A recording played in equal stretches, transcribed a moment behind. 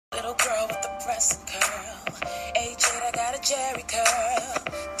Jerry curl.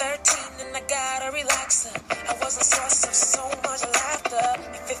 13 and I got a relaxer. I was a source of so much laughter.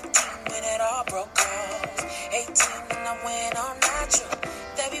 At 15 when it all broke off. 18 and I went on natural.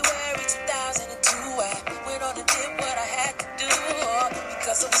 February 2002 I went on and did what I had to do.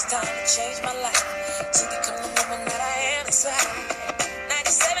 Because it was time to change my life. To become the woman that I am inside.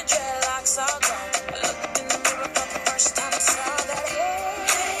 97 dreadlocks all gone. I looked in the mirror for the first time and saw that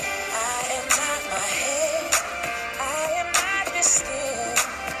I am not my head. I am not your skin.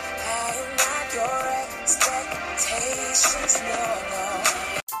 I am not your expectations. No, no.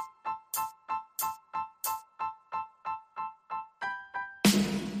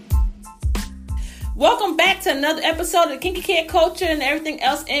 Welcome back to another episode of Kinky Care Culture and everything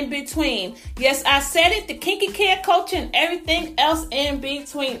else in between. Yes, I said it, the Kinky Care Culture and everything else in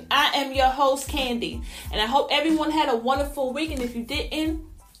between. I am your host, Candy, and I hope everyone had a wonderful week. And if you didn't,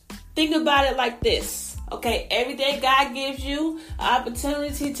 think about it like this. Okay, every day God gives you an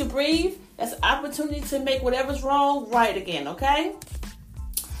opportunity to breathe. That's an opportunity to make whatever's wrong right again, okay?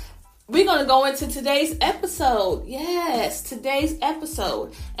 We're going to go into today's episode. Yes, today's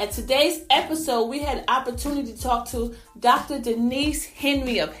episode. And today's episode, we had an opportunity to talk to Dr. Denise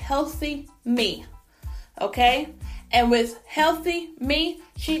Henry of Healthy Me. Okay? And with Healthy Me,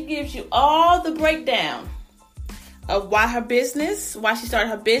 she gives you all the breakdown of why she started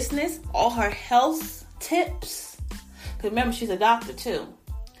her business, all her health tips. Because remember, she's a doctor too.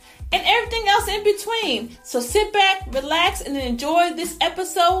 And everything else in between. So sit back, relax, and enjoy this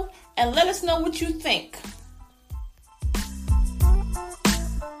episode. And let us know what you think.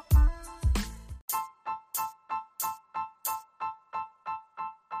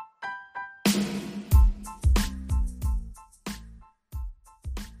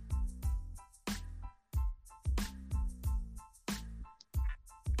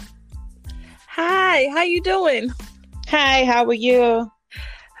 Hi, how you doing? Hi, how are you?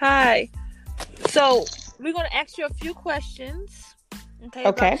 Hi. So, we're going to ask you a few questions. Okay.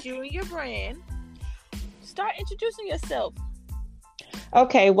 About you and your brand. Start introducing yourself.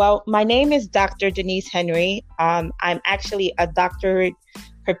 Okay, well, my name is Dr. Denise Henry. I'm actually a doctorate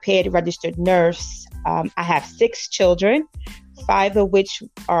prepared registered nurse. I have 6 children, 5 of which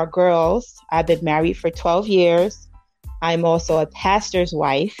are girls. I've been married for 12 years. I'm also a pastor's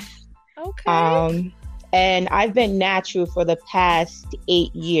wife. Okay. And I've been natural for the past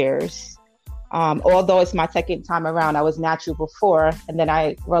 8 years. Although it's my second time around, I was natural before, and then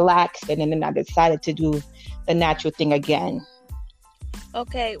I relaxed, and then I decided to do the natural thing again.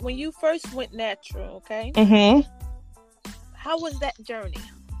 Okay, when you first went natural, okay? Mm-hmm. How was that journey?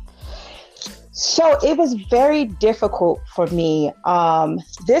 So it was very difficult for me.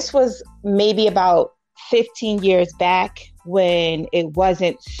 This was maybe about 15 years back when it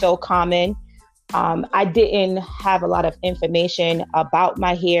wasn't so common. I didn't have a lot of information about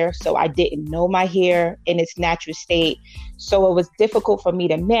my hair, so I didn't know my hair in its natural state. So it was difficult for me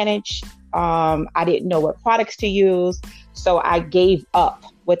to manage. I didn't know what products to use. So I gave up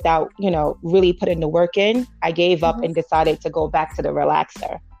without, really putting the work in. I gave up and decided to go back to the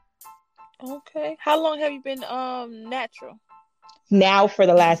relaxer. Okay. How long have you been natural? Now for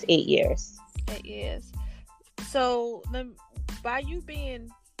the last 8 years. 8 years. So by you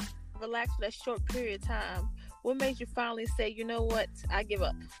being relaxed for that short period of time, what made you finally say, you know what, I give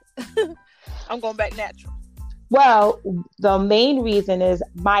up? I'm going back natural. Well, the main reason is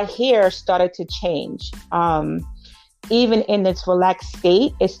my hair started to change. Even in its relaxed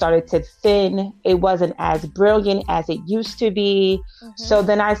state, it started to thin. It wasn't as brilliant as it used to be. So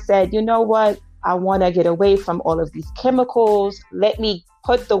then I said, you know what? I want to get away from all of these chemicals. Let me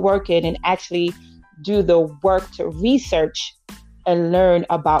put the work in and actually do the work to research and learn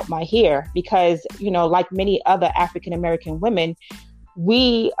about my hair, because, like many other African American women,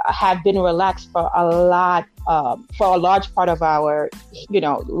 we have been relaxed for a large part of our,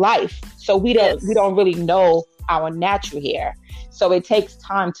 life. So we don't really know our natural hair. So it takes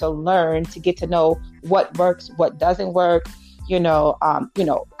time to learn, to get to know what works, what doesn't work. I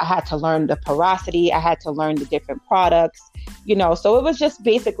had to learn the porosity. I had to learn the different products, so it was just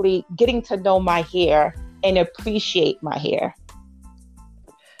basically getting to know my hair and appreciate my hair.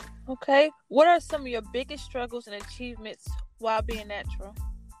 Okay. What are some of your biggest struggles and achievements while being natural?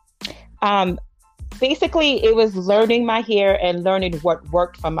 Basically, it was learning my hair and learning what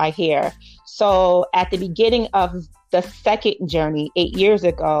worked for my hair. So at the beginning of the second journey 8 years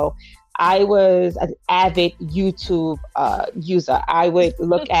ago, I was an avid YouTube user. I would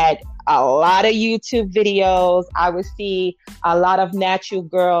look at a lot of YouTube videos. I would see a lot of natural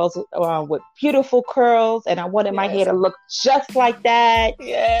girls with beautiful curls, and I wanted my hair to look just like that.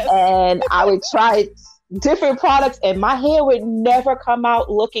 Yes. And I would try different products, and my hair would never come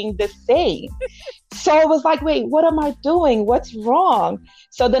out looking the same. So it was like, wait, what am I doing? What's wrong?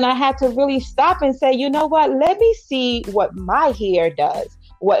 So then I had to really stop and say, you know what? Let me see what my hair does,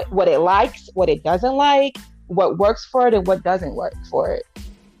 what it likes, what it doesn't like, what works for it and what doesn't work for it.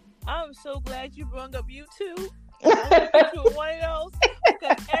 I'm so glad you brought up YouTube. I was one of those,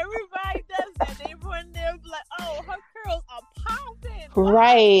 because everybody does that. They run there and be like, oh, her curls are popping.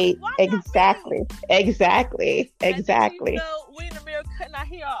 Right. Why exactly. Exactly. Exactly. You know, we in the mirror cutting our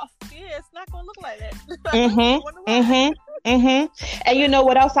hair off. Yeah, it's not going to look like that. And you know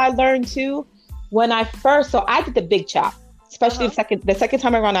what else I learned too? When I first, so I did the big chop, especially the second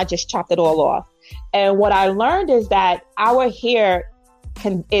time around, I just chopped it all off. And what I learned is that our hair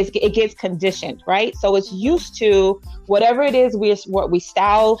it gets conditioned, right? So it's used to whatever it is, what we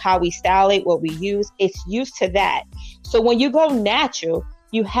style, how we style it, what we use, it's used to that. So when you go natural,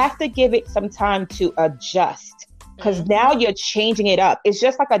 you have to give it some time to adjust, because now you're changing it up. It's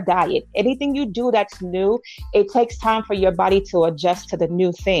just like a diet. Anything you do that's new, it takes time for your body to adjust to the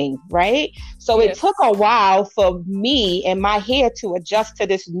new thing, right? So it took a while for me and my hair to adjust to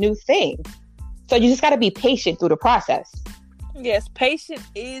this new thing. So you just got to be patient through the process. Yes, patience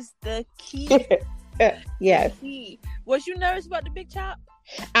is the key. Yes. Key. Was you nervous about the big chop?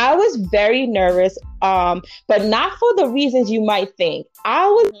 I was very nervous, but not for the reasons you might think. I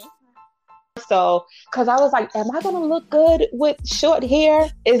was because I was like, am I going to look good with short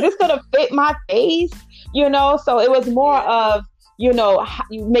hair? Is this going to fit my face? You know, so it was more of, you know,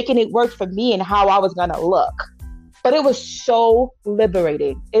 making it work for me and how I was going to look. But it was so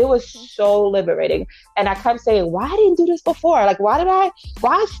liberating. It was so liberating. And I kept saying, why I didn't do this before? Like,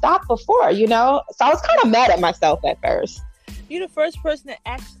 why stop before, you know? So I was kind of mad at myself at first. You're the first person that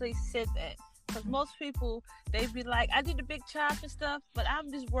actually said that. Because most people, they'd be like, I did the big chop and stuff, but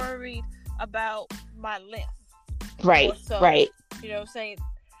I'm just worried about my length. Right, right. You know what I'm saying?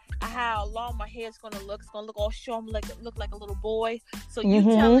 How long my hair is going to look. It's going to look all short, look like a little boy. So you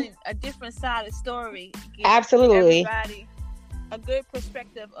telling a different side of the story. Absolutely. Everybody a good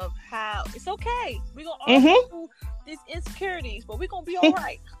perspective of how it's okay. We're going to all go through these insecurities, but we're going to be all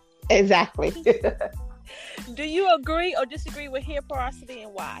right. Exactly. Do you agree or disagree with hair porosity,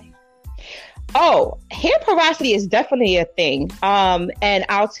 and why? Oh, hair porosity is definitely a thing. And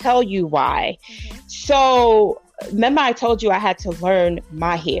I'll tell you why. So remember I told you I had to learn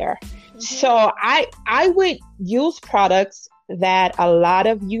my hair. So I would use products that a lot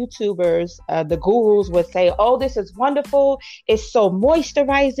of YouTubers, the gurus would say, oh, this is wonderful. It's so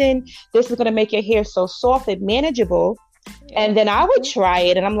moisturizing. This is going to make your hair so soft and manageable. And then I would try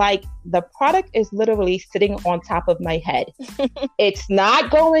it and I'm like, the product is literally sitting on top of my head. It's not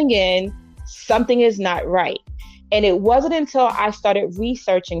going in. Something is not right. And it wasn't until I started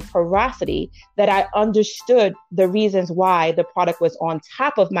researching porosity that I understood the reasons why the product was on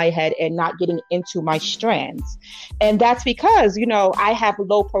top of my head and not getting into my strands. And that's because, you know, I have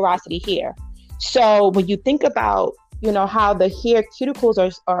low porosity hair. So when you think about, you know, how the hair cuticles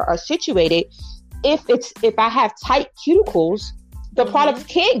are situated, if I have tight cuticles, the products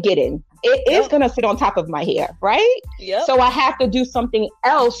can't get in. It is going to sit on top of my hair, right? Yep. So I have to do something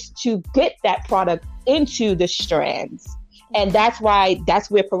else to get that product into the strands. And that's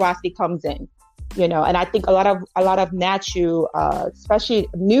where porosity comes in, you know. And I think a lot of natural, especially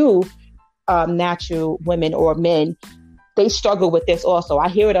new natural women or men, they struggle with this also. I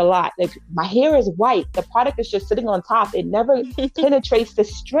hear it a lot. Like, my hair is white. The product is just sitting on top. It never penetrates the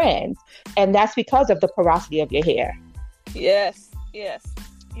strands. And that's because of the porosity of your hair. Yes.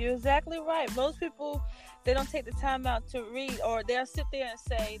 You're exactly right. Most people, they don't take the time out to read, or they'll sit there and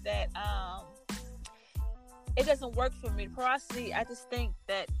say that it doesn't work for me. Porosity, I just think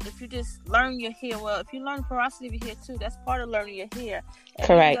that if you just learn your hair, well, if you learn porosity of your hair too, that's part of learning your hair. And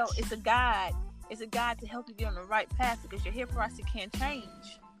correct. You know, it's a guide. It's a guide to help you get on the right path, because your hair porosity can't change.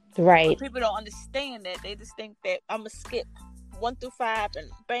 Right. But people don't understand that. They just think that I'm going to skip 1 through 5 and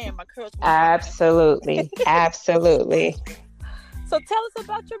bam, my curls. Absolutely. Absolutely. So tell us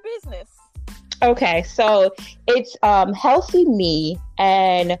about your business. Okay, so it's Healthy Me,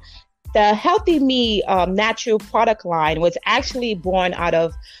 and the Healthy Me natural product line was actually born out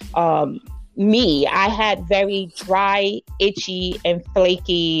of me. I had very dry, itchy, and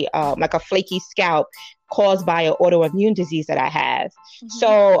flaky, like a flaky scalp caused by an autoimmune disease that I have.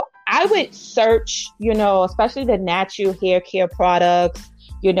 So I would search, you know, especially the natural hair care products,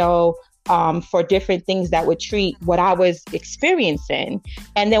 you know, for different things that would treat what I was experiencing.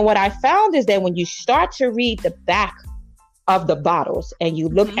 And then what I found is that when you start to read the back of the bottles and you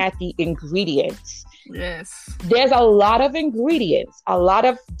look at the ingredients, Yes. There's a lot of ingredients, a lot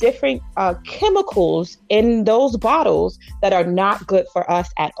of different chemicals in those bottles that are not good for us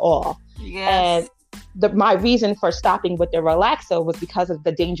at all. Yes. And my reason for stopping with the relaxer was because of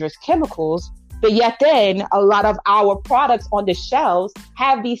the dangerous chemicals. But yet then a lot of our products on the shelves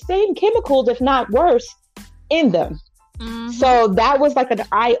have these same chemicals, if not worse, in them. Mm-hmm. So that was like an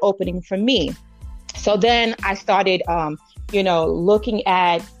eye opening for me. So then I started, looking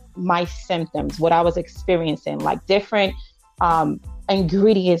at my symptoms, what I was experiencing, like different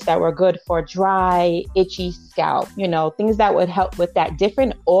ingredients that were good for dry, itchy scalp, things that would help with that,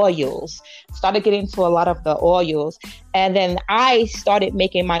 different oils. Started getting into a lot of the oils. And then I started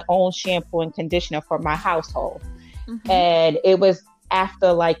making my own shampoo and conditioner for my household. Mm-hmm. And it was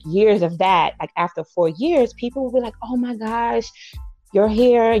after like years of that, like after 4 years, people would be like, oh my gosh, your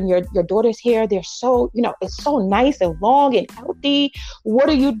hair and your daughter's hair, they're so, it's so nice and long and healthy. What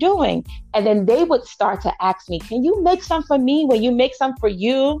are you doing? And then they would start to ask me, can you make some for me when you make some for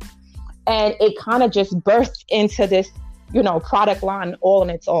you? And it kind of just burst into this, product line all on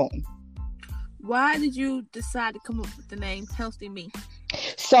its own. Why did you decide to come up with the name Healthy Me?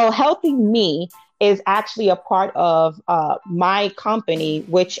 So Healthy Me is actually a part of my company,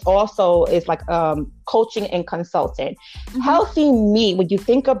 which also is like coaching and consulting. Mm-hmm. Healthy Me, when you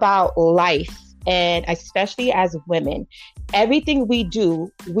think about life, and especially as women, everything we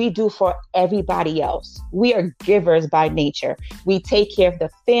do for everybody else. We are givers by nature. We take care of the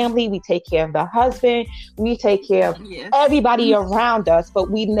family, we take care of the husband, we take care of everybody around us,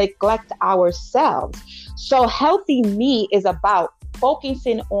 but we neglect ourselves. So Healthy Me is about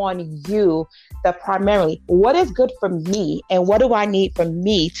focusing on you, primarily what is good for me and what do I need for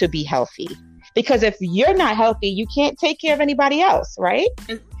me to be healthy? Because if you're not healthy, you can't take care of anybody else, right?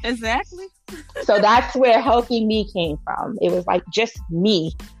 Exactly. So that's where Healthy Me came from. It was like just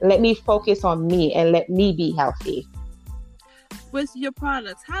me. Let me focus on me and let me be healthy. With your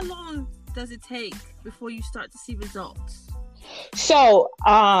products, how long does it take before you start to see results? So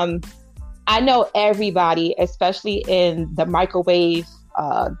I know everybody, especially in the microwave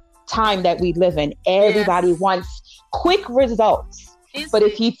time that we live in, everybody wants quick results. But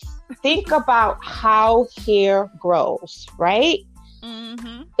if you think about how hair grows, right?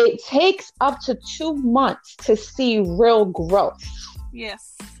 Mm-hmm. It takes up to 2 months to see real growth.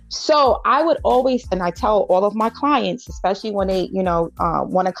 Yes. So I would always, and I tell all of my clients, especially when they,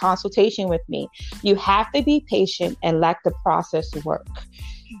 want a consultation with me, you have to be patient and let the process work.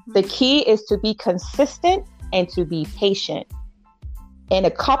 Mm-hmm. The key is to be consistent and to be patient. In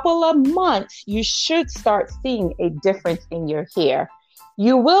a couple of months, you should start seeing a difference in your hair.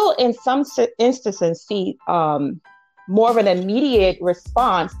 You will, in some instances, see more of an immediate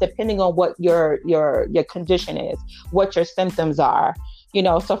response depending on what your condition is, what your symptoms are.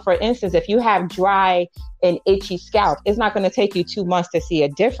 So for instance, if you have dry and itchy scalp, it's not going to take you 2 months to see a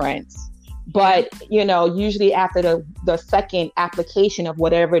difference. But, usually after the second application of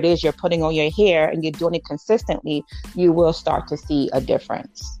whatever it is you're putting on your hair and you're doing it consistently, you will start to see a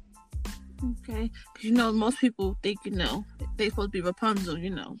difference. Okay. Because, most people think, they're supposed to be Rapunzel,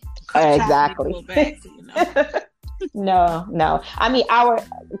 Exactly. Back, No. I mean,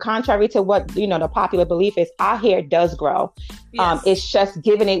 contrary to what, the popular belief is, our hair does grow. Yes. It's just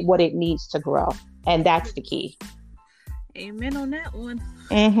giving it what it needs to grow. And that's the key. Amen on that one.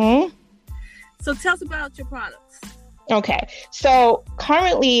 Mm-hmm. So tell us about your products. Okay. So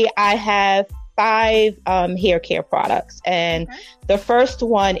currently I have 5 hair care products. And the first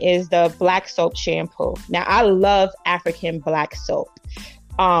one is the black soap shampoo. Now, I love African black soap.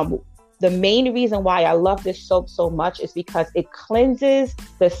 The main reason why I love this soap so much is because it cleanses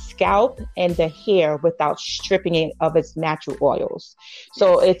the scalp and the hair without stripping it of its natural oils.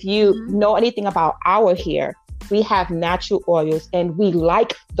 So if you know anything about our hair, we have natural oils and we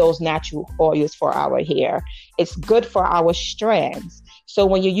like those natural oils for our hair. It's good for our strands. So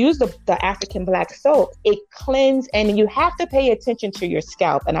when you use the African black soap, it cleanses, and you have to pay attention to your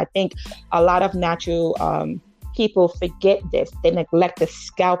scalp. And I think a lot of natural people forget this. They neglect the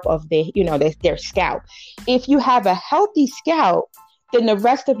scalp of their scalp. If you have a healthy scalp, then the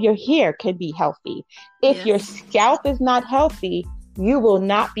rest of your hair can be healthy. If your scalp is not healthy, you will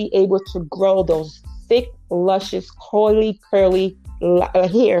not be able to grow those thick, luscious, curly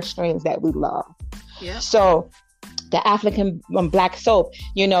hair strands that we love. Yeah. So the African black soap,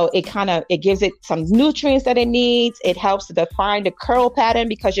 it gives it some nutrients that it needs. It helps to define the curl pattern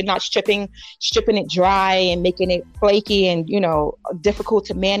because you're not stripping it dry and making it flaky and, difficult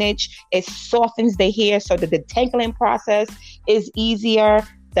to manage. It softens the hair so that the detangling process is easier.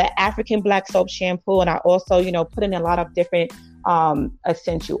 The African black soap shampoo, and I also, put in a lot of different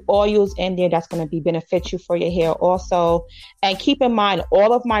essential oils in there that's going to be beneficial for your hair also. And keep in mind,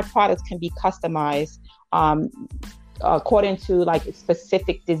 all of my products can be customized according to like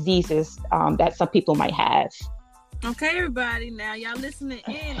specific diseases that some people might have. Okay, everybody. Now, y'all listening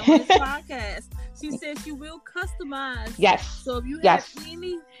in on this podcast. She said she will customize. Yes. So if you have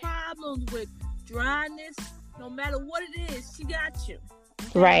any problems with dryness, no matter what it is, she got you.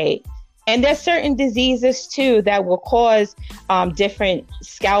 Okay? Right. And there's certain diseases too that will cause different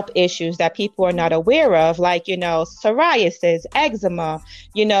scalp issues that people are not aware of, like, psoriasis, eczema,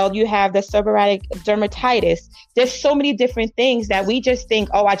 you have the seborrheic dermatitis. There's so many different things that we just think,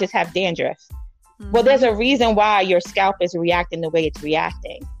 oh, I just have dandruff. Mm-hmm. Well, there's a reason why your scalp is reacting the way it's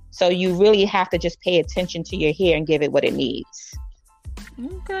reacting. So you really have to just pay attention to your hair and give it what it needs.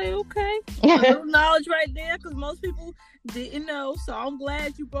 Okay. A little knowledge right there, because most people didn't know. So I'm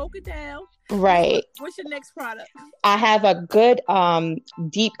glad you broke it down. Right. What's your next product? I have a good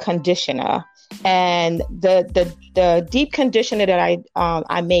deep conditioner, and the deep conditioner that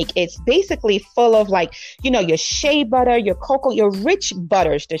I make, it's basically full of your shea butter, your cocoa, your rich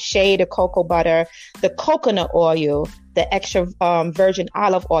butters, the shea, the cocoa butter, the coconut oil, the extra virgin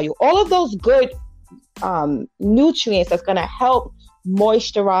olive oil, all of those good nutrients that's going to help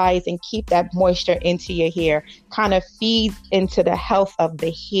moisturize and keep that moisture into your hair, kind of feeds into the health of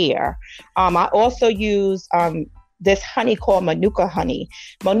the hair. I also use this honey called Manuka honey.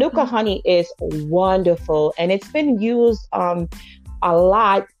 Manuka honey is wonderful, and it's been used a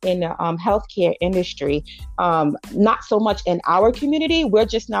lot in the healthcare industry. Not so much in our community. We're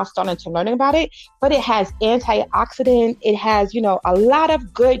just now starting to learn about it, but it has antioxidant. It has, a lot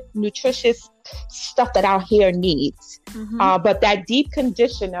of good nutritious stuff that our hair needs. Mm-hmm. But that deep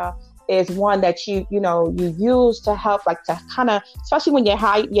conditioner is one that you use to help, to kind of, especially when your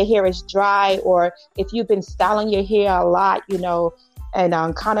hair is dry, or if you've been styling your hair a lot,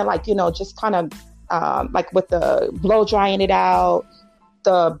 and kind of just kind of with the blow drying it out,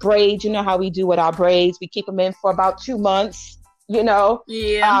 the braids, how we do with our braids, we keep them in for about 2 months,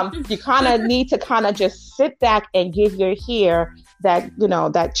 Yeah. You kind of need to kind of just sit back and give your hair that,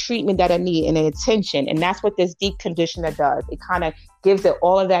 that treatment that it needs and attention. And that's what this deep conditioner does. It kind of gives it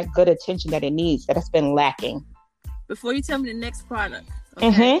all of that good attention that it needs, that it's been lacking. Before you tell me the next product,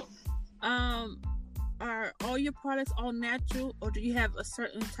 okay? Mm-hmm. Are all your products all natural, or do you have a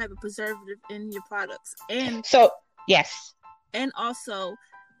certain type of preservative in your products? And so, yes. And also,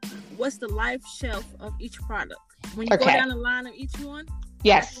 what's the life shelf of each product? When you go down the line of each one,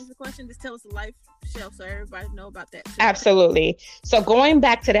 yes. The question, just tell us the life shelf so everybody know about that too. Absolutely. So going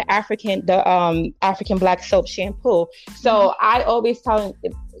back to the African black soap shampoo. So I always tell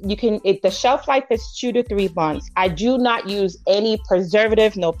them, the shelf life is 2 to 3 months. I do not use any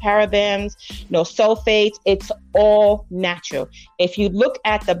preservative, no parabens, no sulfates. It's all natural. If you look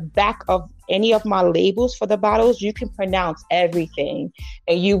at the back of any of my labels for the bottles, you can pronounce everything,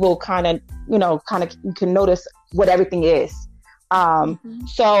 and you will kind of you can notice what everything is.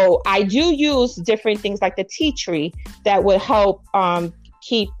 So I do use different things like the tea tree that would help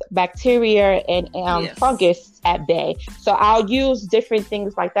keep bacteria and fungus at bay. So I'll use different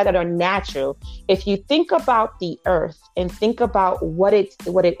things like that are natural. If you think about the earth and think about what it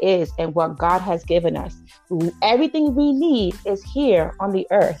is and what God has given us, everything we need is here on the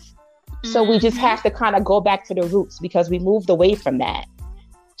earth. So we just have to kind of go back to the roots, because we moved away from that.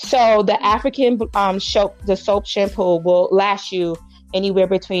 So the African the soap shampoo will last you anywhere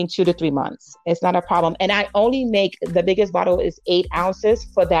between 2 to 3 months. It's not a problem. And I only make, the biggest bottle is 8 ounces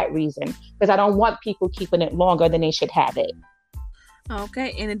for that reason, because I don't want people keeping it longer than they should have it.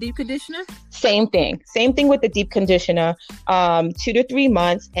 Okay. And a deep conditioner? Same thing with the deep conditioner, 2 to 3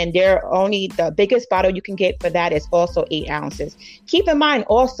 months. And the biggest bottle you can get for that is also 8 ounces. Keep in mind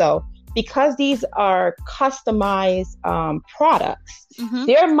also, because these are customized products,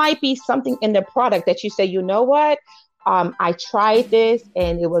 there might be something in the product that you say, you know what? I tried this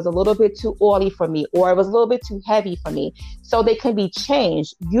and it was a little bit too oily for me, or it was a little bit too heavy for me. So they can be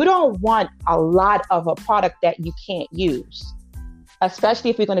changed. You don't want a lot of a product that you can't use, especially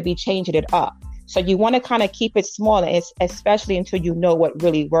if you're going to be changing it up. So you want to kind of keep it small, especially until you know what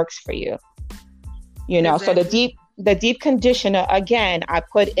really works for you. Exactly. So the deep conditioner, again, I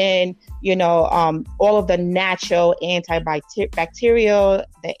put in, all of the natural antibacterial,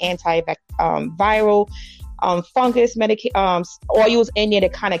 the antiviral, fungus oils in there to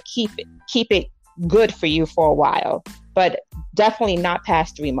kind of keep it good for you for a while, but definitely not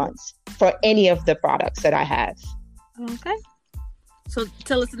past 3 months for any of the products that I have. Okay. So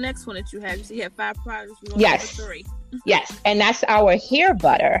tell us the next one that you have. You see you have 5 products. We want Yes. number 3. Yes, and that's our hair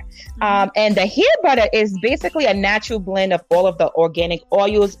butter. And the hair butter is basically a natural blend of all of the organic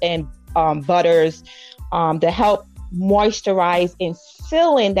oils and butters to help moisturize and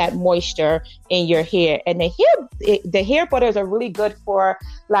fill in that moisture in your hair. And the hair butters are really good for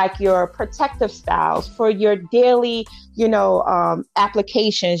like your protective styles, for your daily,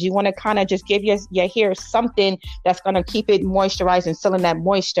 applications. You want to kind of just give your hair something that's going to keep it moisturized and fill in that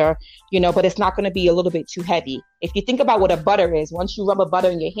moisture, but it's not going to be a little bit too heavy. If you think about what a butter is, once you rub a butter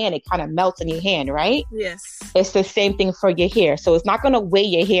in your hand, it kind of melts in your hand, right? Yes. It's the same thing for your hair. So it's not going to weigh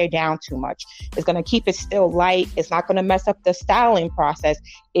your hair down too much. It's going to keep it still light. It's not going to mess up the styling process.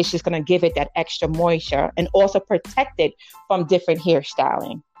 It's just going to give it that extra moisture and also protect it from different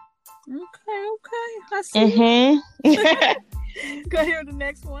hairstyling. Okay. I see. Go ahead with the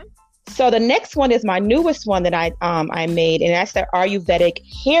next one. So the next one is my newest one that I made, and that's the Ayurvedic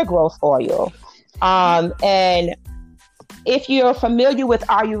hair growth oil. And if you're familiar with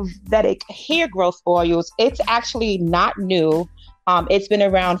Ayurvedic hair growth oils, it's actually not new. It's been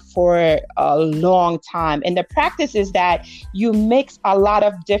around for a long time. And the practice is that you mix a lot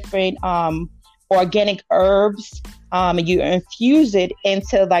of different organic herbs. You infuse it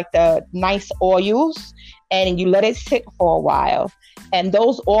into like the nice oils, and you let it sit for a while. And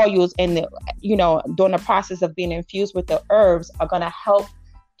those oils during the process of being infused with the herbs are going to help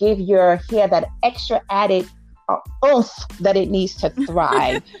give your hair that extra added oomph that it needs to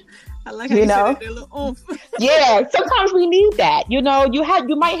thrive. I like how you said that little oomph. Yeah, sometimes we need that. You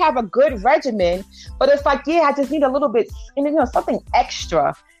might have a good regimen, but it's like, I just need a little bit, something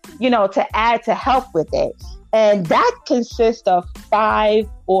extra, to add to help with it. And that consists of 5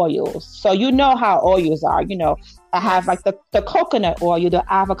 oils. So you know how oils are. I have like the coconut oil, the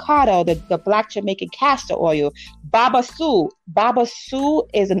avocado, the black Jamaican castor oil, Babasu. Babasu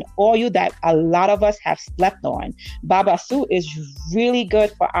is an oil that a lot of us have slept on. Babasu is really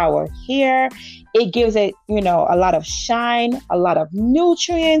good for our hair. It gives it, a lot of shine, a lot of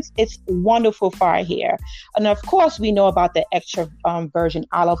nutrients. It's wonderful for our hair. And of course, we know about the extra virgin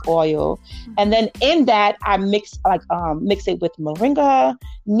olive oil. And then in that, I mix it with moringa,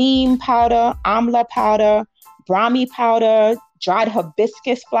 neem powder, amla powder, brahmi powder, dried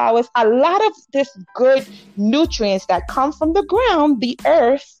hibiscus flowers, a lot of this good nutrients that come from the ground, the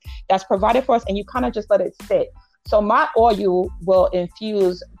earth that's provided for us, and you kind of just let it sit. So my oil will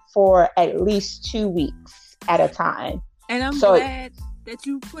infuse for at least 2 weeks at a time. And I'm glad that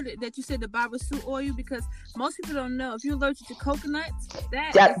you said the Babasu oil, because most people don't know if you're allergic to coconuts,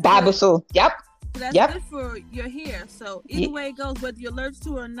 that's Babasu. Yep. So that's good for your hair. So either way it goes, whether you're allergic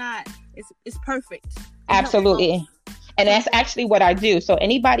to it or not, it's perfect. Absolutely. And that's actually what I do. So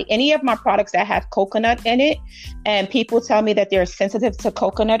any of my products that have coconut in it, and people tell me that they're sensitive to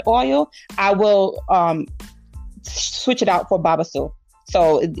coconut oil, I will switch it out for Babasu.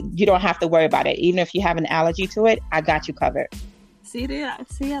 So you don't have to worry about it. Even if you have an allergy to it, I got you covered. See,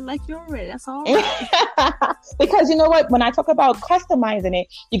 I like you already. That's all right. Because you know what? When I talk about customizing it,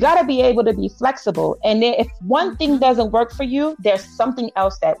 you got to be able to be flexible. And if one thing doesn't work for you, there's something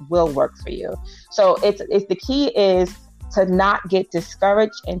else that will work for you. So it's the key is to not get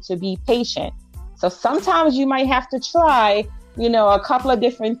discouraged and to be patient. So sometimes you might have to try, a couple of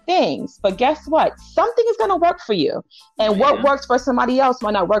different things. But guess what? Something is going to work for you. And what works for somebody else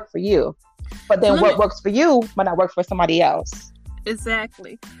might not work for you. But then what works for you might not work for somebody else.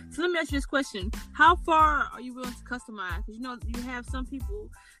 Exactly. So let me ask you this question. How far are you willing to customize? Because you have some people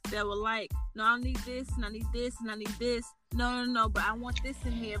that will like, no, I need this and I need this and I need this. No, but I want this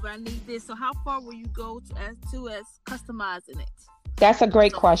in here, but I need this. So how far will you go as customizing it? That's a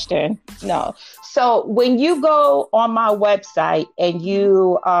great question. No. So when you go on my website and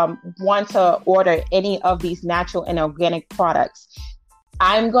you want to order any of these natural and organic products,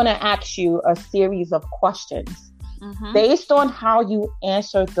 I'm going to ask you a series of questions. Mm-hmm. Based on how you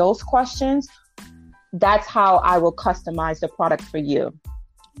answer those questions, that's how I will customize the product for you.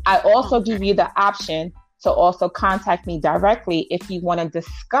 I also give you the option to also contact me directly if you want to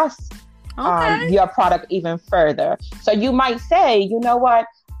discuss your product even further. So you might say, you know what,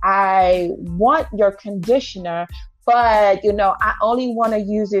 I want your conditioner, but, I only want to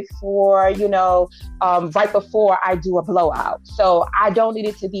use it for, right before I do a blowout. So I don't need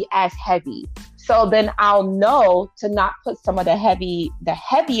it to be as heavy. So then I'll know to not put some of the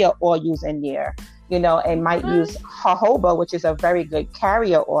heavier oils in there, and might use jojoba, which is a very good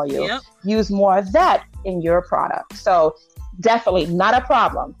carrier oil. Yep. Use more of that in your product. So definitely not a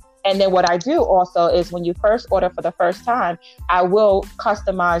problem. And then what I do also is when you first order for the first time, I will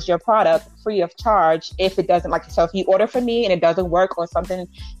customize your product free of charge if it doesn't like. So if you order for me and it doesn't work or something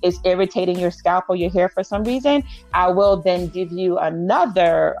is irritating your scalp or your hair for some reason, I will then give you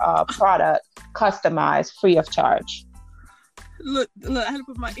another product customized free of charge. Look, I had to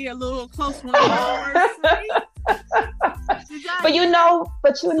put my ear a little close when But you know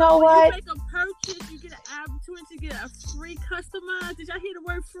what? You make a purchase, you get an opportunity to get a free customized. Did y'all hear the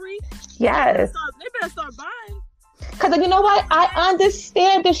word free? Yes. They better start buying. Because you know what? I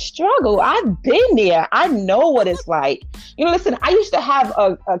understand the struggle. I've been there. I know what it's like. Listen, I used to have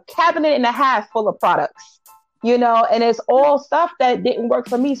a cabinet and a half full of products, and it's all stuff that didn't work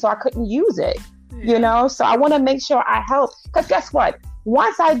for me, so I couldn't use it, So I want to make sure I help. Because guess what?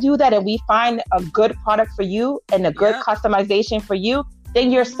 Once I do that and we find a good product for you and a good customization for you,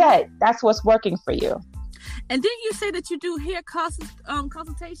 then you're set. That's what's working for you. And didn't you say that you do hair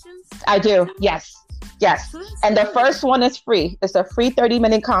consultations? I do. Yes. And the first one is free. It's a free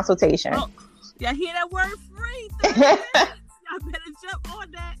 30-minute consultation. Oh, y'all hear that word free? Y'all better jump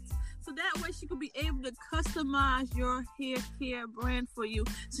on that. So that way she could be able to customize your hair care brand for you.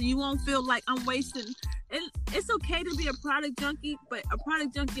 So you won't feel like I'm wasting. And it's okay to be a product junkie, but a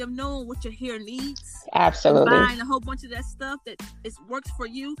product junkie of knowing what your hair needs. Absolutely. Buying a whole bunch of that stuff that works for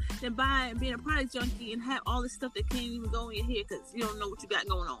you, than being a product junkie and have all this stuff that can't even go in your hair because you don't know what you got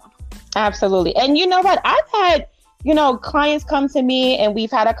going on. Absolutely. And you know what? I've had clients come to me and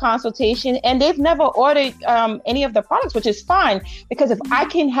we've had a consultation and they've never ordered any of the products, which is fine, because if I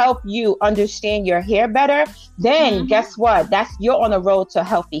can help you understand your hair better, then guess what? You're on the road to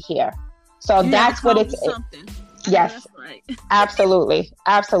healthy hair. So that's what it's. Yes, right. Absolutely.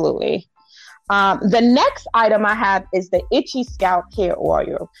 The next item I have is the Itchy Scalp Hair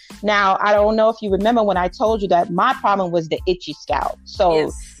Oil. Now, I don't know if you remember when I told you that my problem was the itchy scalp.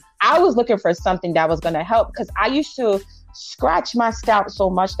 So I was looking for something that was going to help because I used to scratch my scalp so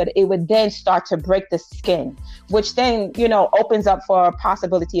much that it would then start to break the skin, which then, opens up for a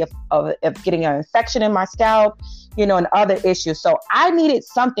possibility of getting an infection in my scalp, and other issues. So I needed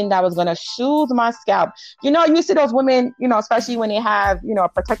something that was going to soothe my scalp. You see those women, especially when they have, a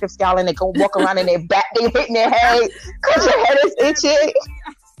protective scalp and they go walk around and they hitting their head because their head is itchy.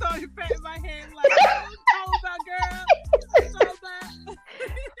 I started patting my head like, girl.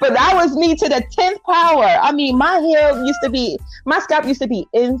 But that was me to the 10th power. I mean, my scalp used to be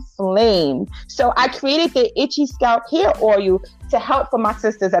inflamed. So I created the Itchy Scalp Hair Oil to help for my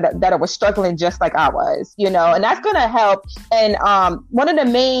sisters that were struggling just like I was, and that's going to help. And one of the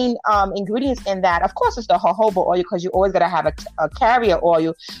main ingredients in that, of course, is the jojoba oil, because you always got to have a carrier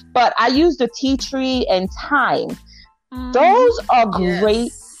oil. But I use the tea tree and thyme. Those are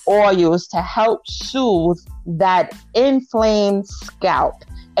great oils to help soothe that inflamed scalp.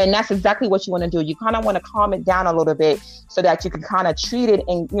 And that's exactly what you want to do. You kind of want to calm it down a little bit so that you can kind of treat it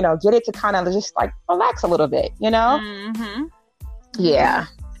and, get it to kind of just like relax a little bit, Mm-hmm. Yeah.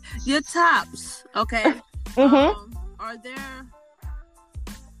 Your tops, okay? Are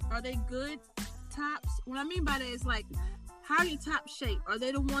they good tops? What I mean by that is like, how are your tops shaped? Are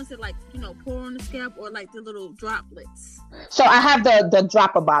they the ones that like, pour on the scalp, or like the little droplets? So I have the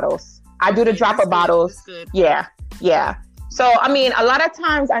dropper bottles. I do the dropper bottles. That's good. Yeah. So, I mean, a lot of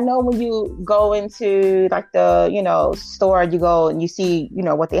times I know when you go into like the, store, you go and you see,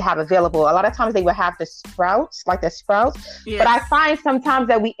 what they have available. A lot of times they will have the sprouts. Yes. But I find sometimes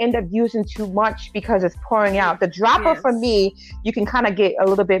that we end up using too much because it's pouring out. The dropper for me, you can kind of get a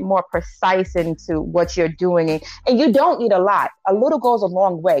little bit more precise into what you're doing. And you don't need a lot. A little goes a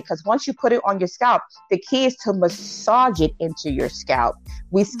long way, because once you put it on your scalp, the key is to massage it into your scalp.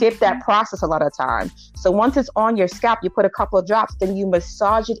 We skip that process a lot of times. So once it's on your scalp, you put a couple of drops, then you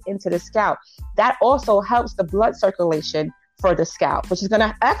massage it into the scalp. That also helps the blood circulation for the scalp, which is going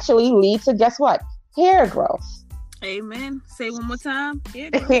to actually lead to, guess what? Hair growth. Amen. Say one more time.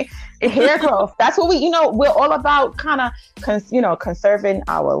 Hair growth. That's what we're all about, kind of, conserving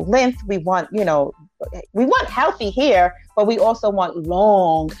our length. We want healthy hair, but we also want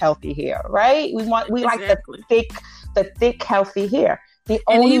long, healthy hair, right? We like the thick, healthy hair. The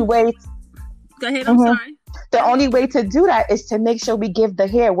only way. Go ahead. I'm sorry. The only way to do that is to make sure we give the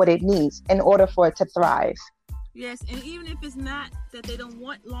hair what it needs in order for it to thrive. Yes, and even if it's not that they don't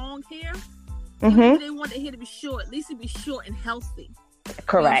want long hair, if they want the hair to be short, at least it be short and healthy.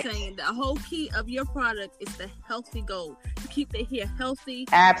 Correct. You know what I'm saying? The whole key of your product is the healthy goal. To keep the hair healthy.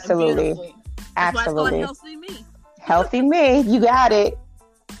 Absolutely. And beautiful. Absolutely. That's why it's Healthy me. You got it.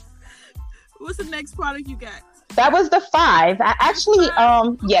 What's the next product you got? That was the 5. I actually,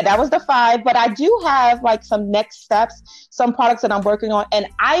 yeah, that was the 5. But I do have like some next steps, some products that I'm working on, and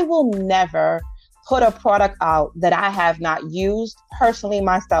I will never put a product out that I have not used personally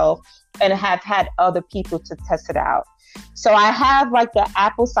myself and have had other people to test it out. So I have like the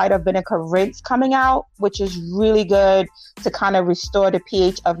apple cider vinegar rinse coming out, which is really good to kind of restore the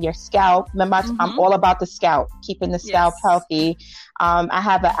pH of your scalp. Remember, I'm all about the scalp, keeping the scalp healthy. I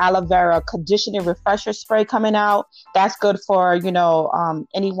have an aloe vera conditioning refresher spray coming out. That's good for,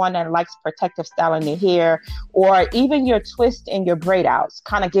 anyone that likes protective style in their hair, or even your twist and your braid outs.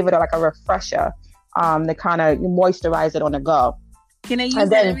 Kind of give it like a refresher to kind of moisturize it on the go. Can they use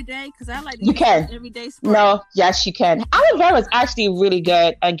that every day? Because I like to use it every day spray. No, yes, you can. Aloe vera is actually really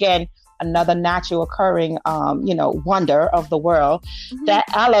good. Again, another natural occurring, wonder of the world. That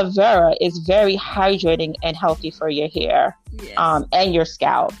aloe vera is very hydrating and healthy for your hair, and your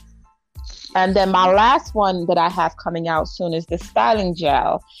scalp. And then my last one that I have coming out soon is the styling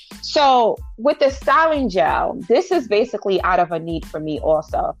gel. So with the styling gel, this is basically out of a need for me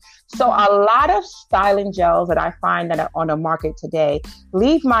also. So a lot of styling gels that I find that are on the market today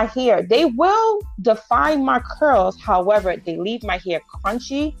leave my hair. They will define my curls. However, they leave my hair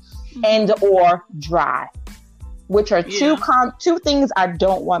crunchy and or dry, which are two things I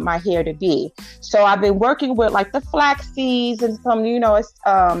don't want my hair to be. So I've been working with like the flax seeds and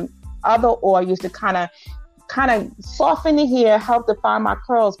some, other oils to kind of soften the hair, help define my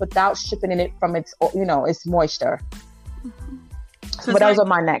curls without stripping it from its moisture. So those are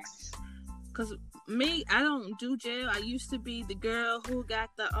my next. Because me, I don't do gel. I used to be the girl who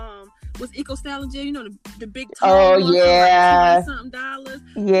got the what's Eco Styling gel? The big tall one, like $20-something.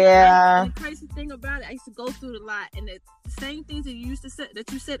 Yeah. And the crazy thing about it, I used to go through it a lot, and the same things that you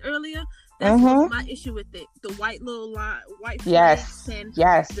said earlier. That's my issue with it. The white little line, white flakes, and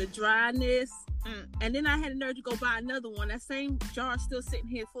the dryness. And then I had the nerve to go buy another one. That same jar is still sitting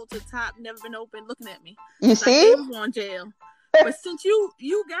here full to the top, never been opened, looking at me. You see? I gave one gel. But since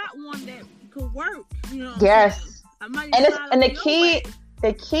you got one that could work, yes. I might and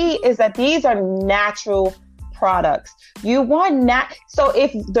the key is that these are natural products. You want so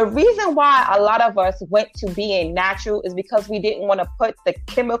if the reason why a lot of us went to being natural is because we didn't want to put the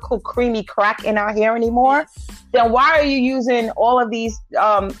chemical creamy crack in our hair anymore, then why are you using all of these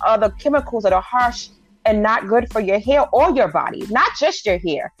other chemicals that are harsh and not good for your hair or your body? Not just your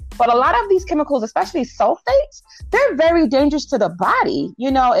hair, but a lot of these chemicals, especially sulfates, they're very dangerous to the body.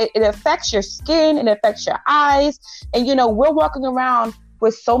 It affects your skin, it affects your eyes, and we're walking around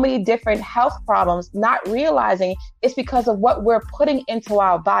with so many different health problems, not realizing it's because of what we're putting into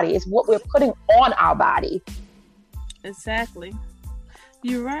our body. It's what we're putting on our body. Exactly.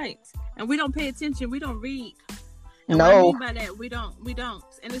 You're right. And we don't pay attention. We don't read. And what I mean by that, we don't.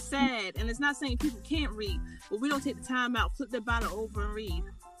 And it's sad. And it's not saying people can't read, but we don't take the time out, flip the bottle over and read.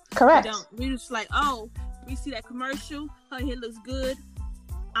 Correct. We just like, we see that commercial. Her hair looks good.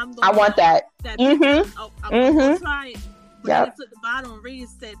 I want that. I'm going to try it. But I flip the bottle and read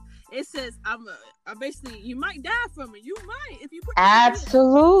it says basically you might die from it. You might if you put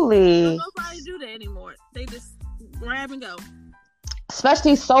absolutely. Nobody do that anymore. They just grab and go.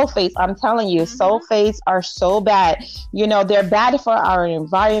 Especially sulfates. I'm telling you, sulfates are so bad. They're bad for our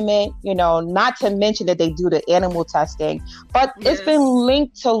environment, not to mention that they do the animal testing. But it's been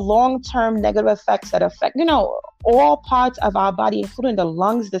linked to long-term negative effects that affect, all parts of our body, including the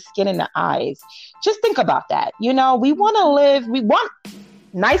lungs, the skin, and the eyes. Just think about that. We want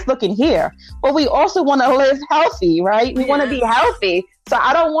nice looking hair, but we also want to live healthy, right? We want to be healthy. So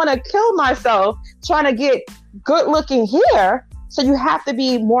I don't want to kill myself trying to get good looking hair. So you have to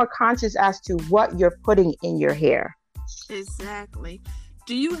be more conscious as to what you're putting in your hair. Exactly.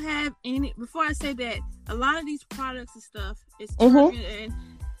 Do you have any, before I say that, a lot of these products and stuff is targeted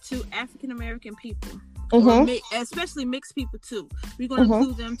to African American people, especially mixed people too. We're going to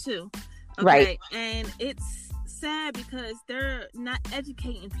include them too. Okay? Right. And it's sad because they're not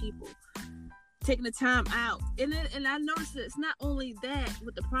educating people, taking the time out. And I noticed that it's not only that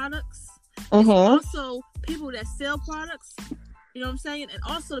with the products, it's also people that sell products. You know what I'm saying? And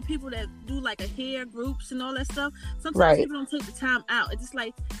also the people that do like a hair groups and all that stuff. Sometimes people don't take the time out. It's just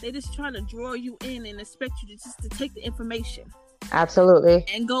like they just trying to draw you in and expect you to take the information. Absolutely.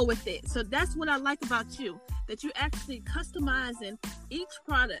 And go with it. So that's what I like about you. That you're actually customizing each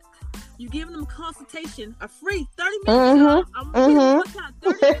product. You're giving them a consultation, a free 30 minutes. I'm going to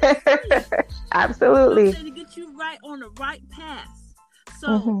give them 30 minutes free. Absolutely. You know, to get you right on the right path.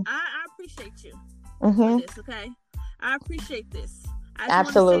 So I appreciate you for this, okay? I appreciate this. I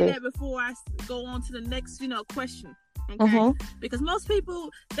just want to say that before I go on to the next, question. Okay? Because most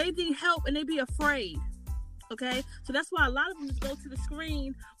people, they need help and they be afraid. Okay, so that's why a lot of them just go to the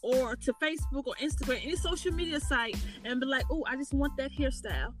screen or to Facebook or Instagram, any social media site, and be like, "Oh, I just want that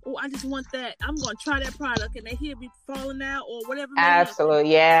hairstyle. Oh, I just want that. I'm going to try that product," and their hair be falling out or whatever.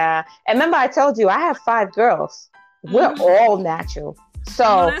 Absolutely, yeah. And remember, I told you I have 5 girls. We're all natural.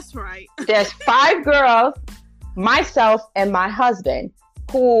 So that's right. There's 5 girls, myself, and my husband,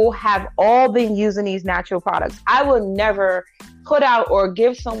 who have all been using these natural products. I will never put out or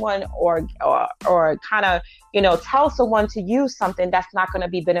give someone or kind of, tell someone to use something that's not going to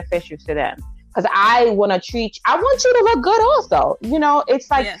be beneficial to them. Because I want you to look good also. It's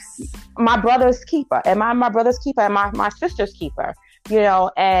like my brother's keeper. Am I my brother's keeper? Am I my sister's keeper?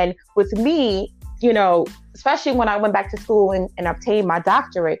 And with me, especially when I went back to school and obtained my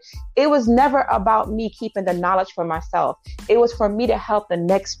doctorate, it was never about me keeping the knowledge for myself. It was for me to help the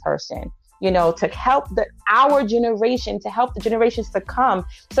next person, to help our generation, to help the generations to come,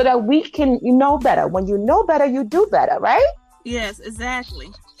 so that we can know better. When you know better, you do better, right? Yes,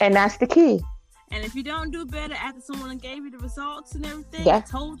 exactly. And that's the key. And if you don't do better after someone gave you the results and everything,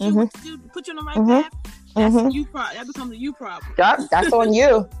 told you what to do, put you on the right path, that's you problem. That becomes a you problem. Yep, that's on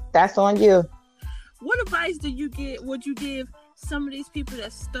you. That's on you. What advice would you give some of these people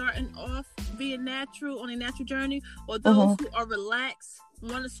that's starting off being natural on a natural journey, or those who are relaxed,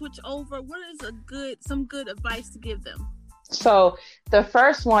 want to switch over? What is some good advice to give them? So the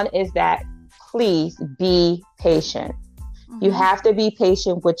first one is that please be patient. You have to be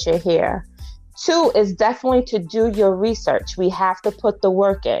patient with your hair. 2 is definitely to do your research. We have to put the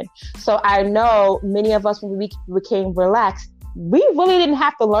work in. So I know many of us, when we became relaxed, we really didn't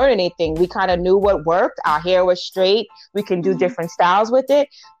have to learn anything. We kind of knew what worked. Our hair was straight. We can do different styles with it.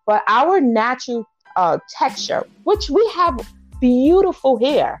 But our natural texture, which we have beautiful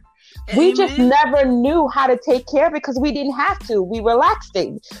hair, we just never knew how to take care because we didn't have to. We relaxed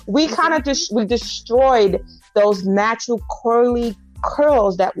it. We kind of we destroyed those natural curly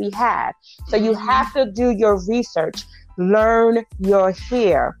curls that we had. So you have to do your research. Learn your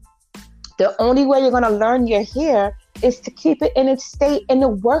hair. The only way you're going to learn your hair is to keep it in its state and to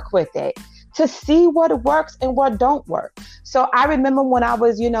work with it, to see what works and what don't work. So I remember when I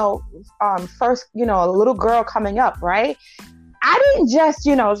was, first, a little girl coming up, right? I didn't just,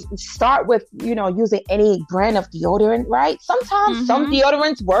 start with, using any brand of deodorant, right? Sometimes some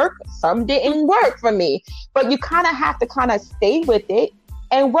deodorants work, some didn't work for me, but you kind of have to stay with it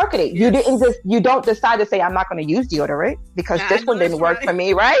and work at it. Yes. You don't decide to say, I'm not going to use deodorant because this one didn't work for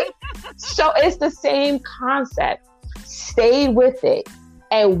me, right? So it's the same concept. Stay with it.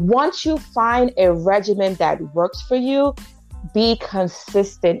 And once you find a regimen that works for you, be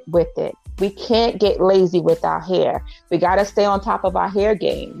consistent with it. We can't get lazy with our hair. We got to stay on top of our hair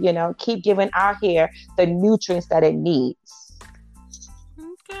game, keep giving our hair the nutrients that it needs.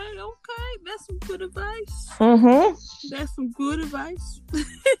 Okay. That's some good advice. That's some good advice.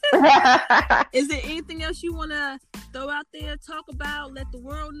 Is there anything else you want to throw out there, talk about, let the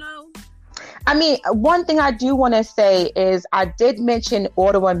world know? I mean, one thing I do want to say is I did mention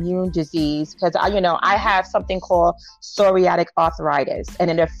autoimmune disease because I have something called psoriatic arthritis, and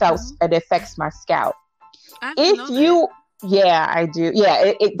it affects my scalp. Yeah, I do.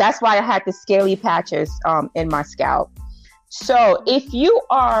 Yeah, that's why I had the scaly patches in my scalp. So if you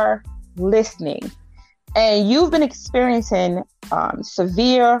are listening and you've been experiencing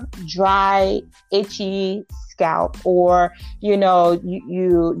severe, dry, itchy scalp, or you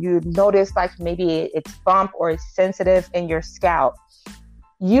notice like maybe it's bump or it's sensitive in your scalp,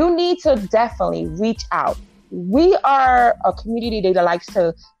 you need to definitely reach out. We are a community that likes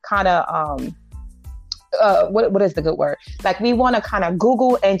to kind of what is the good word? Like we want to kind of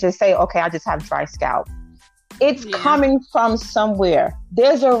Google and just say, okay, I just have dry scalp. It's coming from somewhere.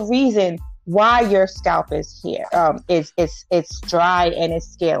 There's a reason why your scalp is here. It's dry and it's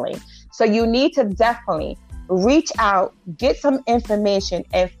scaling. So you need to definitely reach out, get some information,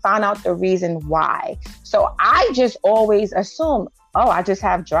 and find out the reason why. So I just always assume, I just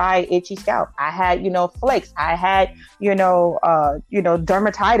have dry, itchy scalp. I had, flakes. I had,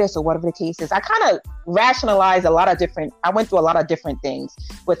 dermatitis or whatever the case is. I kind of rationalized I went through a lot of different things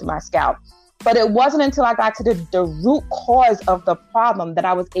with my scalp. But it wasn't until I got to the root cause of the problem that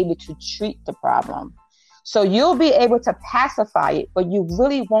I was able to treat the problem. So you'll be able to pacify it, but you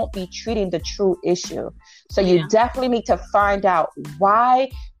really won't be treating the true issue. So you definitely need to find out why,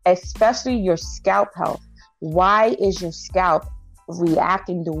 especially your scalp health, why is your scalp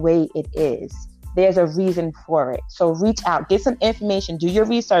reacting the way it is? There's a reason for it. So reach out, get some information, do your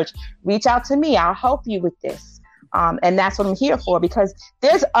research, reach out to me. I'll help you with this. And that's what I'm here for, because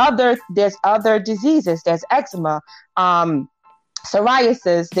there's other diseases. There's eczema.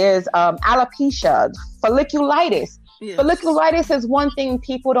 psoriasis, there's alopecia, folliculitis. Yes. Folliculitis is one thing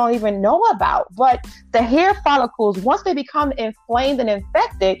people don't even know about, but the hair follicles, once they become inflamed and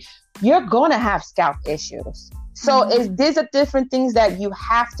infected, you're going to have scalp issues. So these are different things that you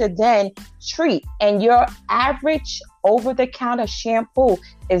have to then treat, and your average over-the-counter shampoo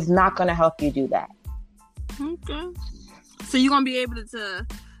is not going to help you do that. Okay. So you're going to be able to,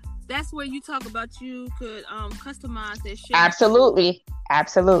 that's where you talk about you could customize that shampoo. Absolutely.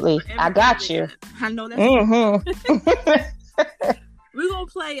 I got you. I know that's We're going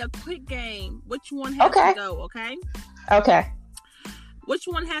to play a quick game. Which one has to go, okay? Okay. Which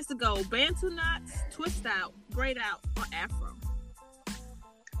one has to go? Bantu knots, twist out, braid out, or afro?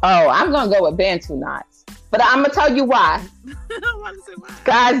 Oh, I'm going to go with Bantu knots. But I'm going to tell you why. I want to say why.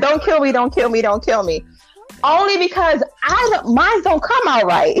 Guys, don't kill me. Only because mine don't come out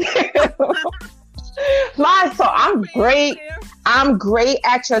right. I'm great. I'm great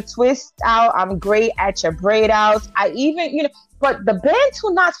at your twist out. I'm great at your braid outs. But the Bantu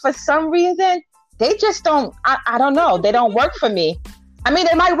knots, for some reason, they just don't, I don't know. They don't work for me. I mean,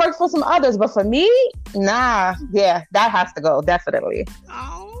 they might work for some others, but for me, nah. Yeah, that has to go, definitely.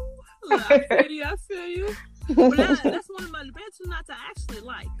 Oh, I feel you. But that's one of my Bantu knots I actually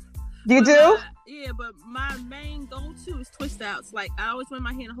like. You do? Yeah, but my main go-to is twist outs. Like, I always wear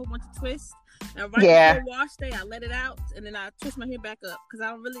my hair in a whole bunch of twists. And before wash day, I let it out, and then I twist my hair back up. Because I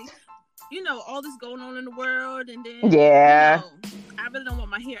don't really, all this going on in the world. And then, I really don't want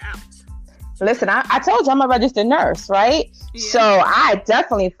my hair out. Listen, I told you I'm a registered nurse, right? Yeah. So I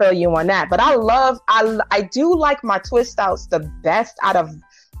definitely feel you on that. But I do like my twist outs the best out of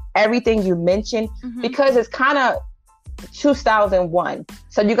everything you mentioned, because it's kind of 2 styles in one.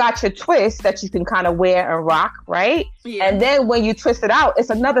 So you got your twist that you can kind of wear and rock, right? Yeah. And then when you twist it out,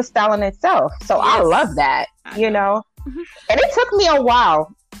 it's another style in itself. So I love that, And it took me a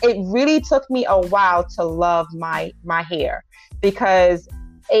while. It really took me a while to love my hair, because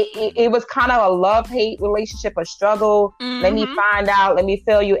it was kind of a love-hate relationship, a struggle. Let me find out, let me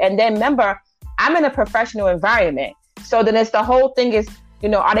feel you. And then remember, I'm in a professional environment. So then it's the whole thing is,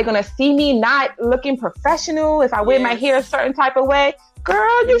 are they going to see me not looking professional if I wear my hair a certain type of way?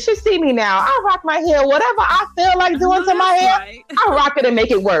 Girl, you should see me now. I rock my hair. Whatever I feel like doing to my hair, I rock it and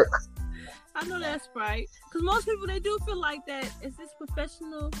make it work. I know that's right. Because most people, they do feel like that. Is this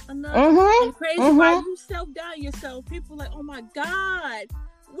professional enough? And crazy why you self-doubt yourself. People like, oh my God,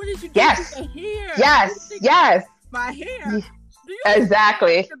 what did you do with your hair? Yes. My hair.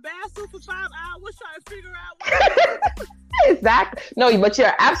 Exactly. The bathroom for 5 hours trying to figure out what Exactly. No, but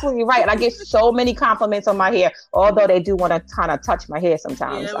you're absolutely right. And I get so many compliments on my hair, although they do want to kind of touch my hair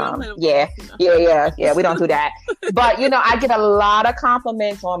sometimes. Yeah, we don't do that. But, I get a lot of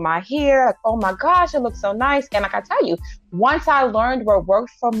compliments on my hair. Like, oh my gosh, it looks so nice. And like I tell you, once I learned what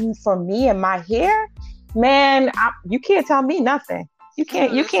worked for me and my hair, man, you can't tell me nothing. You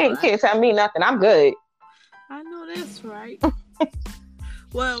can't tell me nothing. I'm good. I know that's right.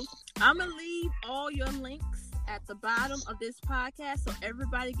 Well, I'm going to leave all your links at the bottom of this podcast so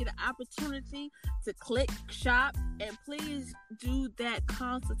everybody get an opportunity to click, shop, and please do that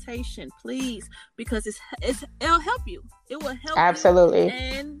consultation, please, because it'll help you. It will help absolutely you.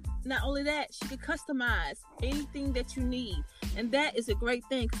 And not only that, she can customize anything that you need, and that is a great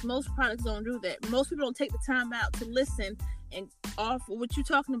thing because most products don't do that. Most people don't take the time out to listen and offer what you're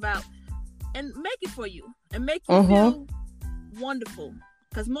talking about and make it for you and make you feel wonderful.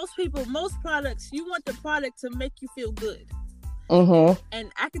 Because most products, you want the product to make you feel good. And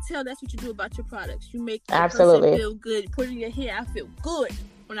I can tell that's what you do about your products. You make the person feel good. You put it in your hair, I feel good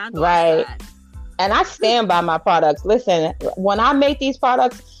when I go outside. And I stand by my products. Listen, when I make these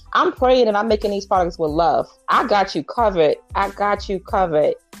products, I'm praying and I'm making these products with love. I got you covered.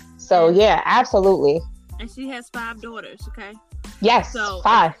 So, yeah, absolutely. And she has 5 daughters, okay? Yes, so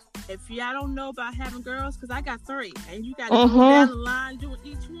 5. If y'all don't know about having girls, because I got 3, and you got to go down the line doing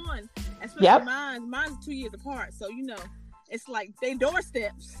each one. Especially mine's 2 years apart, so it's like they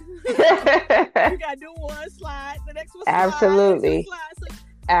doorsteps. You got to do one slide, the next one slide. Absolutely. So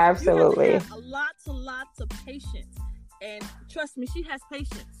absolutely. You have to have lots of patience, and trust me, she has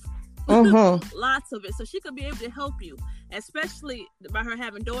patience. Lots of it, so she could be able to help you, especially by her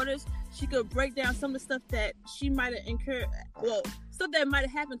having daughters. She could break down some of the stuff that she might have incurred, stuff that might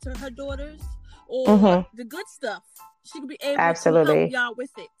have happened to her daughters, or the good stuff. She could be able to help y'all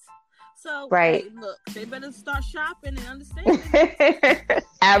with it. So, hey, look, they better start shopping and understanding.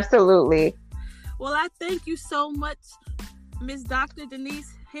 Absolutely. Well, I thank you so much, Miss Dr.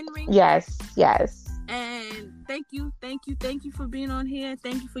 Denise Henry. Yes. And thank you for being on here.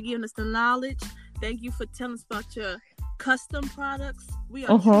 Thank you for giving us the knowledge. Thank you for telling us about your custom products. We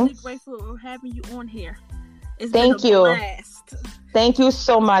are truly grateful for having you on here. It's Thank been a you. blast. Thank you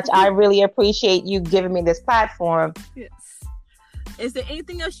so much. I really appreciate you giving me this platform. Yes. Is there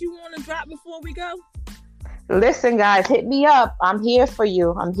anything else you want to drop before we go? Listen, guys, hit me up. I'm here for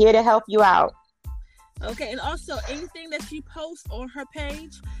you. I'm here to help you out. Okay, and also anything that she posts on her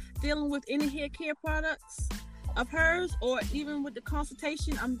page dealing with any hair care products of hers, or even with the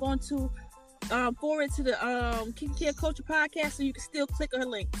consultation, I'm going to forward to the Kinky Care Culture podcast, so you can still click her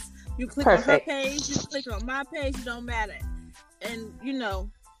links. You click on her page, you click on my page, it don't matter. And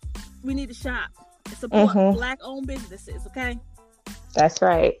we need to shop and support Black-owned businesses. Okay. That's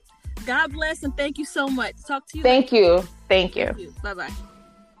right. God bless and thank you so much. Talk to you. Thank you. Thank you. Bye-bye.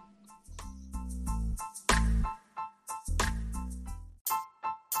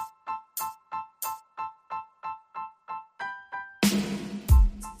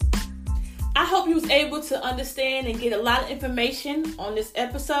 I hope you was able to understand and get a lot of information on this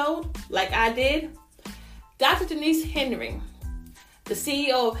episode like I did. Dr. Denise Henry, the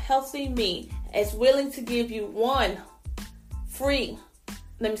CEO of Healthy Me, is willing to give you one free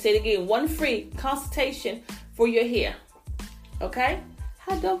consultation for your hair. Okay?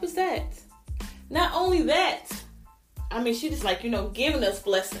 How dope is that? Not only that, she just giving us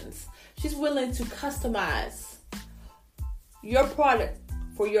blessings. She's willing to customize your product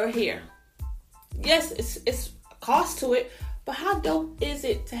for your hair. Yes, it's a cost to it, but how dope is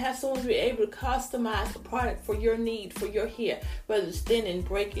it to have someone be able to customize a product for your need, for your hair, whether it's thinning,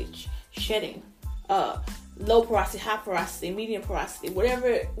 breakage, shedding, low porosity, high porosity, medium porosity, whatever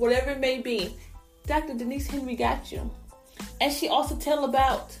it may be. Dr. Denise Henry got you. And she also tell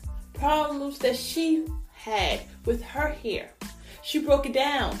about problems that she had with her hair. She broke it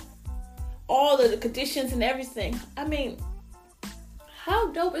down, all of the conditions and everything.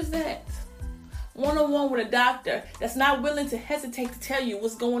 How dope is that? One-on-one with a doctor that's not willing to hesitate to tell you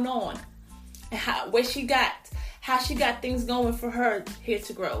what's going on and how she got things going for her hair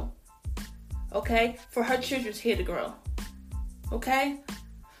to grow. Okay? For her children's hair to grow. Okay?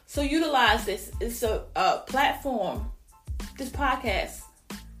 So utilize this. It's a platform. This podcast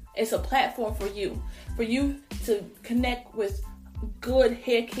is a platform for you to connect with good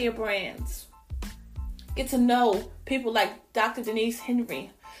hair care brands. Get to know people like Dr. Denise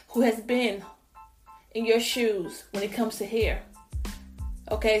Henry, who has been in your shoes when it comes to hair.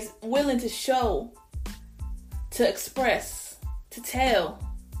 Okay, willing to show, to express, to tell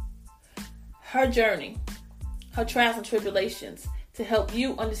her journey, her trials and tribulations, to help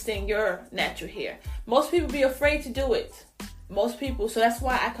you understand your natural hair. Most people be afraid to do it. Most people. So that's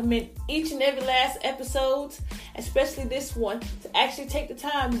why I commend each and every last episode, especially this one, to actually take the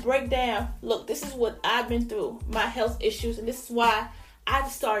time to break down, look, this is what I've been through, my health issues, and this is why I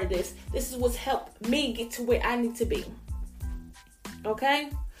started this. This is what's helped me get to where I need to be. Okay?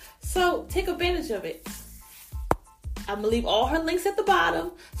 So take advantage of it. I'm going to leave all her links at the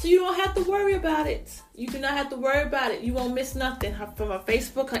bottom so you don't have to worry about it. You do not have to worry about it. You won't miss nothing. From her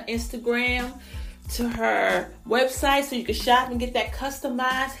Facebook, her Instagram, to her website so you can shop and get that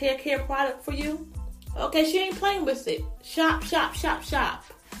customized hair care product for you. Okay, she ain't playing with it. Shop, shop, shop, shop.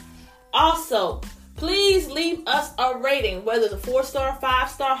 Also, please leave us a rating, whether it's a 4-star,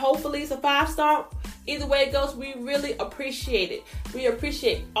 5-star, hopefully it's a 5-star. Either way it goes, we really appreciate it. We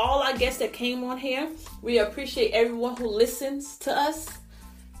appreciate all our guests that came on here. We appreciate everyone who listens to us.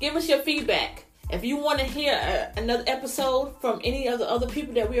 Give us your feedback. If you want to hear another episode from any of the other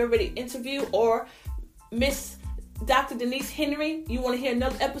people that we already interviewed, or Miss Dr. Denise Henry, you want to hear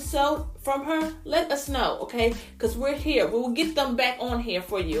another episode from her, let us know, okay? Because we're here. We will get them back on here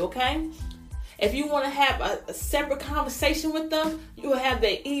for you, okay? If you want to have a separate conversation with them, you will have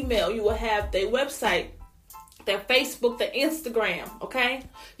their email, you will have their website, their Facebook, their Instagram, okay?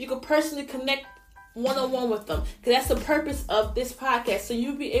 You can personally connect one-on-one with them, because that's the purpose of this podcast, so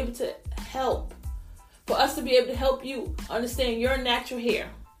you'll be able to help, for us to be able to help you understand your natural hair,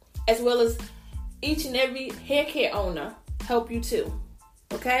 as well as each and every hair care owner help you too,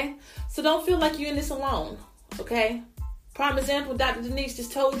 okay? So don't feel like you're in this alone, okay? Prime example, Dr. Denise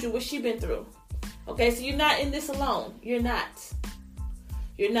just told you what she's been through. Okay, so you're not in this alone. You're not.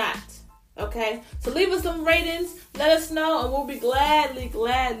 Okay? So leave us some ratings. Let us know, and we'll be gladly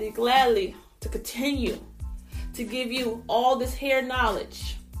to continue to give you all this hair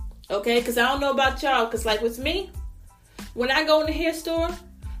knowledge. Okay? Because I don't know about y'all, because like with me, when I go in the hair store,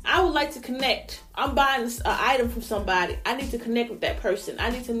 I would like to connect. I'm buying an item from somebody. I need to connect with that person. I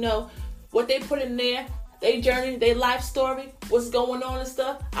need to know what they put in there, their journey, their life story, what's going on and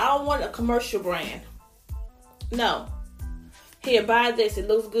stuff. I don't want a commercial brand. No. Here, buy this. It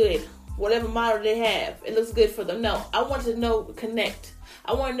looks good. whatever model they have, it looks good for them. No, I want to know, connect.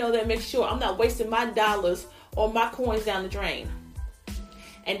 I want to know that, make sure I'm not wasting my dollars or my coins down the drain.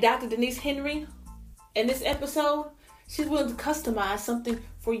 And Dr. Denise Henry, in this episode, she's willing to customize something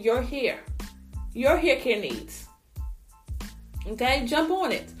for your hair care needs. Okay, jump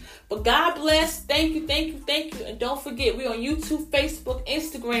on it. But God bless. Thank you. And don't forget, we're on YouTube, Facebook,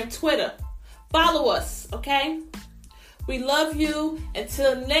 Instagram, Twitter. Follow us, okay? We love you.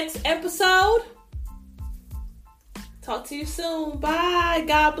 Until next episode, talk to you soon. Bye.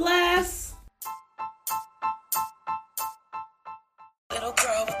 God bless. Little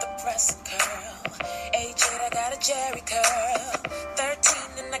girl with the press curl. Age 8, I got a Jerry curl.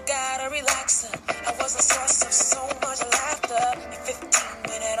 13 and I got a relaxer. I was a source of so much